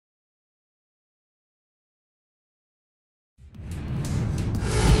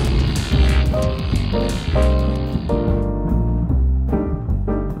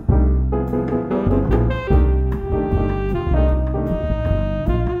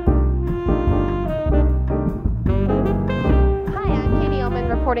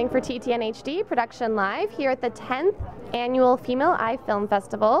reporting for TTN HD Production Live here at the 10th Annual Female Eye Film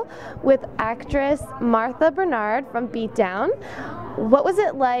Festival with actress Marthe Bernard from Beatdown. What was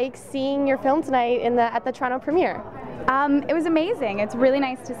it like seeing your film tonight at the Toronto premiere? It was amazing. It's really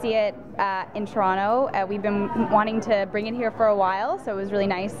nice to see it in Toronto. We've been wanting to bring it here for a while, so it was really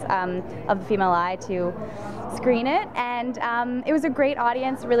nice of the Female Eye to screen it. And it was a great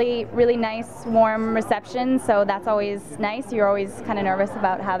audience, really nice, warm reception, so that's always nice. You're always kind of nervous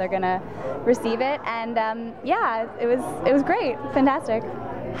about how they're going to receive it. And yeah, it was great, fantastic.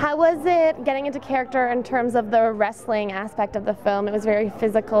 How was it getting into character in terms of the wrestling aspect of the film? It was very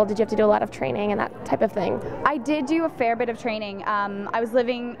physical. Did you have to do a lot of training and that type of thing? I did do a fair bit of training. I was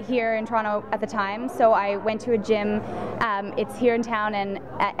living here in Toronto at the time, so I went to a gym. It's here in town, and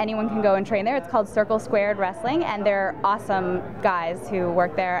anyone can go and train there. It's called Circle Squared Wrestling, and they're awesome guys who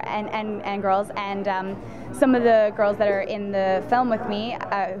work there, and girls. And some of the girls that are in the film with me,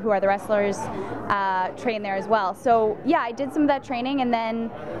 who are the wrestlers, train there as well. So yeah, I did some of that training, and then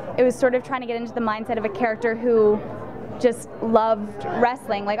it was sort of trying to get into the mindset of a character who just loved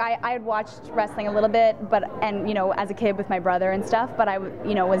wrestling. Like I had watched wrestling a little bit, and you know, as a kid with my brother and stuff, but I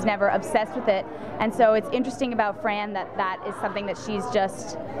was never obsessed with it. And so it's interesting about Fran that is something that she's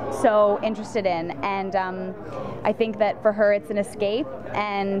just so interested in, and I think that for her it's an escape,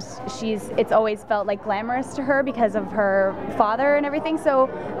 and it's always felt like glamorous to her because of her father and everything. So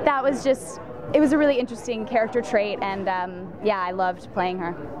that was it was a really interesting character trait, and yeah, I loved playing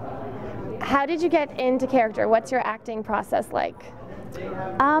her. How did you get into character? What's your acting process like?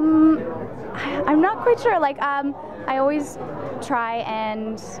 I'm not quite sure. Like, I always try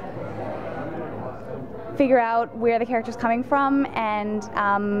and figure out where the character's coming from, and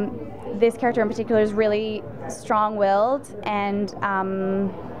this character in particular is really strong-willed, and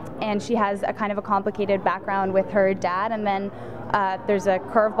she has a kind of a complicated background with her dad, and then there's a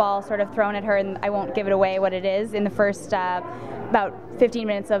curveball sort of thrown at her, and I won't give it away what it is, in the first about 15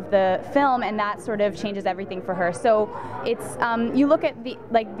 minutes of the film, and that sort of changes everything for her. So it's you look at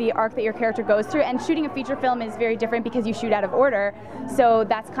the arc that your character goes through, and shooting a feature film is very different because you shoot out of order. So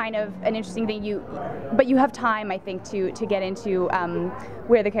that's kind of an interesting thing. But you have time, I think, to get into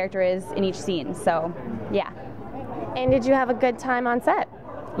where the character is in each scene. So yeah. And did you have a good time on set?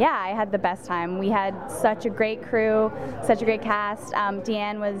 Yeah, I had the best time. We had such a great crew, such a great cast.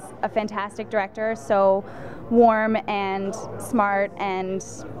 Deanne was a fantastic director, so warm and smart and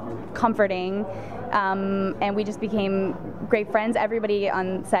comforting, and we just became great friends. Everybody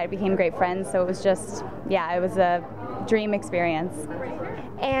on set became great friends, so it was just, yeah, it was a dream experience.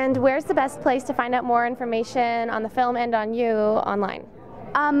 And where's the best place to find out more information on the film and on you online?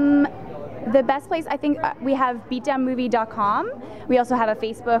 The best place, I think, we have beatdownmovie.com. We also have a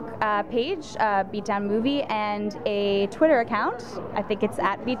Facebook page, Beatdown Movie, and a Twitter account. I think it's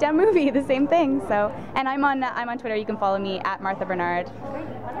at Beatdown Movie, the same thing. So, and I'm on Twitter. You can follow me at Marthe Bernard.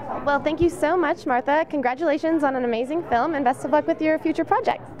 Well, thank you so much, Marthe. Congratulations on an amazing film, and best of luck with your future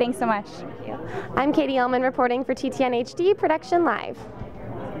projects. Thanks so much. Thank you. I'm Katie Uhlmann reporting for TTN HD Production Live.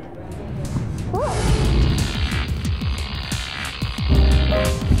 Cool.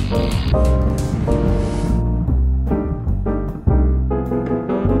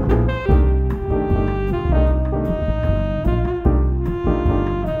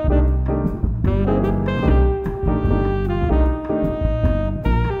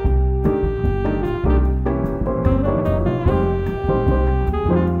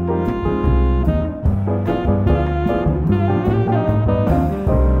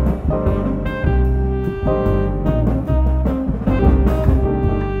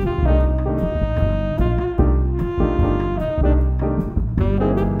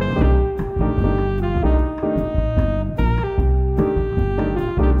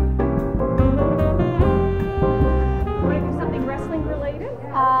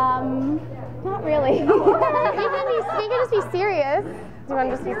 Not really. You can just be serious. Do you want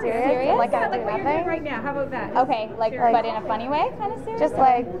to just be serious? Like, yeah, like what you're doing right now. How about that? Okay, like, but in a funny way, kind of serious? Just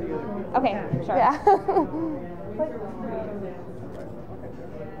like, okay, sure. Yeah.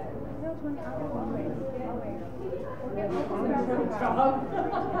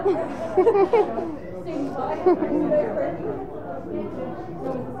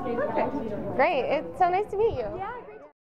 Great. It's so nice to meet you. Yeah.